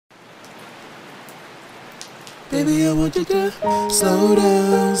Baby, I want you to slow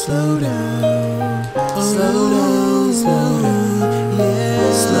down, slow down, slow down, slow down,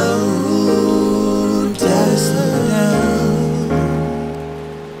 yeah, slow down, slow down.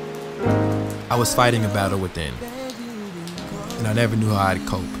 I was fighting a battle within, and I never knew how I'd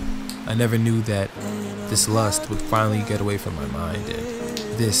cope. I never knew that this lust would finally get away from my mind, and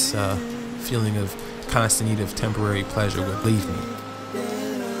this feeling of constant need of temporary pleasure would leave me.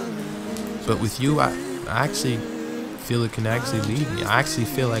 But with you, I actually feel it can actually lead me. I actually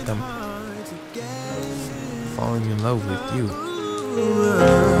feel like I'm falling in love with you.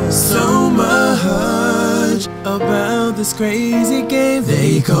 So much about this crazy game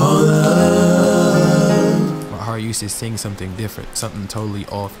they call love. My heart used to sing something different, something totally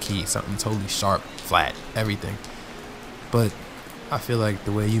off key, something totally sharp, flat, everything. But I feel like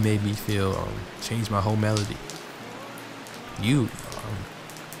the way you made me feel changed my whole melody. You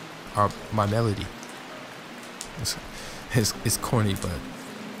are my melody. It's corny, but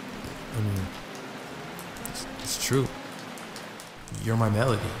I mean, it's true. You're my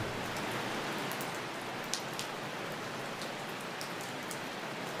melody.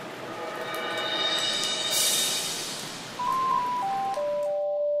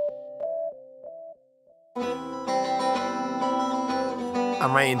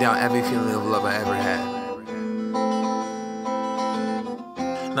 I'm writing down every feeling of love I ever had.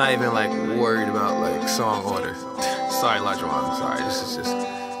 Not even like worried about like song order. Sorry, Lajuan, I'm sorry. This is just a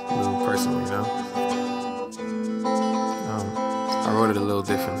little personal, you know? I wrote it a little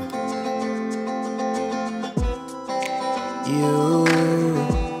differently. You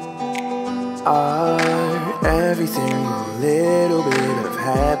are everything, a little bit of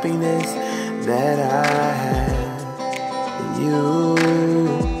happiness that I have. You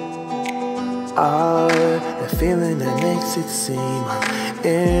are the feeling that makes it seem I'm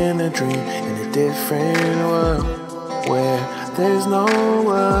in a dream, in a different world, where there's no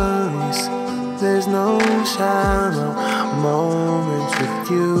worries, there's no shallow moments with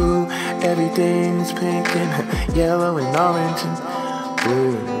you. Everything's pink and yellow and orange and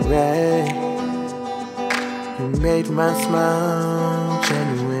blue and red. You made my smile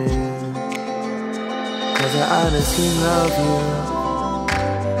genuine, 'cause I honestly love you.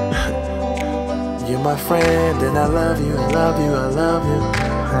 You're my friend and I love you, I love you, I love you.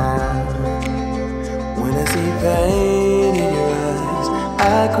 When I see pain in your eyes,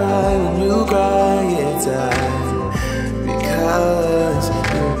 I cry when you cry inside. Because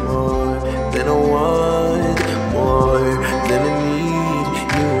you're more than a want, more than a need.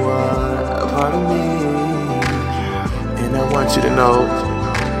 You are a part of me, and I want you to know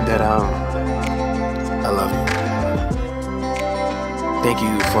that I love you. Thank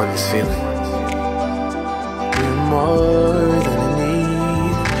you for this feeling. You're more than a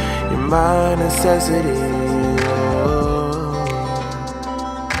need. You're my necessity.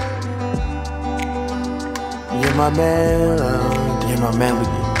 You're my melody. You're my melody.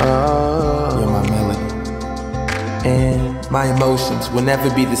 Oh, you're my melody. And my emotions will never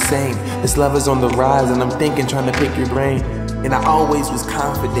be the same. This love is on the rise, and I'm thinking, trying to pick your brain. And I always was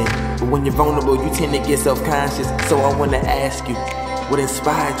confident, but when you're vulnerable, you tend to get self-conscious. So I wanna ask you, what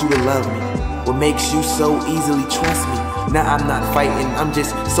inspired you to love me? What makes you so easily trust me? Now I'm not fighting, I'm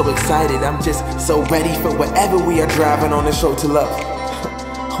just so excited. I'm just so ready for whatever we are driving on the show to love.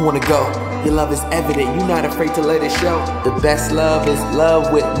 I wanna go. Your love is evident, you're not afraid to let it show. The best love is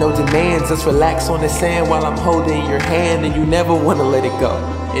love with no demands. Just relax on the sand while I'm holding your hand, and you never wanna let it go.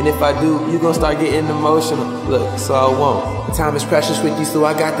 And if I do, you gon' start getting emotional. Look, so I won't. Time is precious with you, so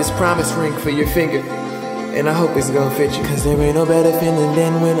I got this promise ring for your finger, and I hope it's gonna fit you. 'Cause there ain't no better feeling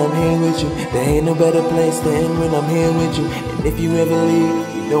than when I'm here with you. There ain't no better place than when I'm here with you. And if you ever leave,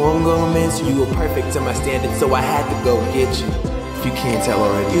 you know I'm gonna miss you. You were perfect to my standards, so I had to go get you. If you can't tell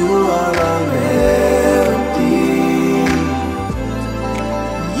already, you are a melody.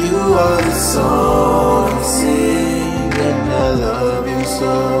 You are the song I sing, and I love you so.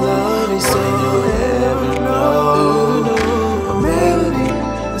 More than you ever know. A melody,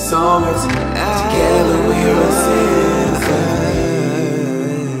 a song I sing. Together we are a symphony.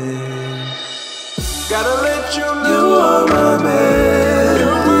 Gotta let you know you are my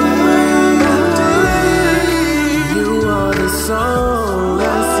melody. You are the song I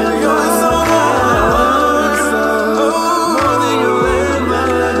sing. You're the song I sing. More than you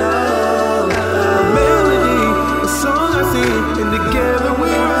ever know. A melody, a song I sing, and together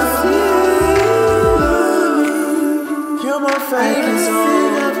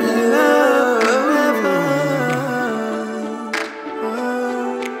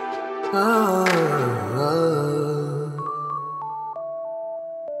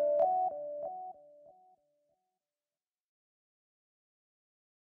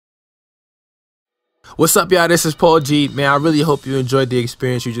What's up, y'all? This is Paul G. Man, I really hope you enjoyed the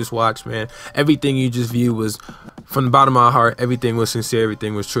experience you just watched, man. Everything you just viewed was from the bottom of my heart. Everything was sincere.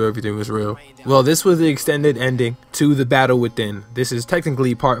 Everything was true. Everything was real. Well, this was the extended ending to The Battle Within. This is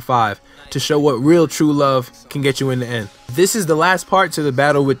technically part 5 to show what real true love can get you in the end. This is the last part to The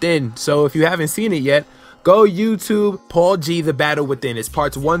Battle Within. So if you haven't seen it yet, go YouTube Paul G The Battle Within. It's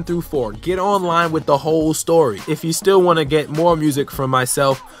parts 1 through 4. Get online with the whole story. If you still want to get more music from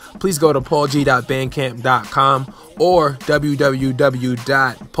myself, please go to paulg.bandcamp.com or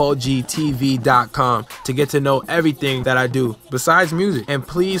www.paulgtv.com to get to know everything that I do besides music. And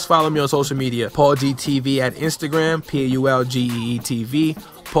please follow me on social media. Paul G TV at Instagram, PaulGeeTV.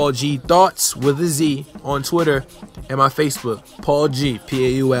 Paul G Thoughts with a Z on Twitter, and my Facebook, Paul G,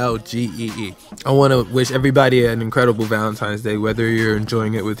 Paulgee. I want to wish everybody an incredible Valentine's Day, whether you're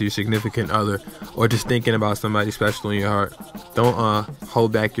enjoying it with your significant other or just thinking about somebody special in your heart. Don't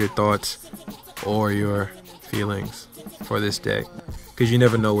hold back your thoughts or your feelings for this day, because you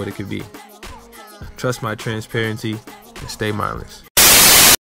never know what it could be. Trust my transparency and stay mindless.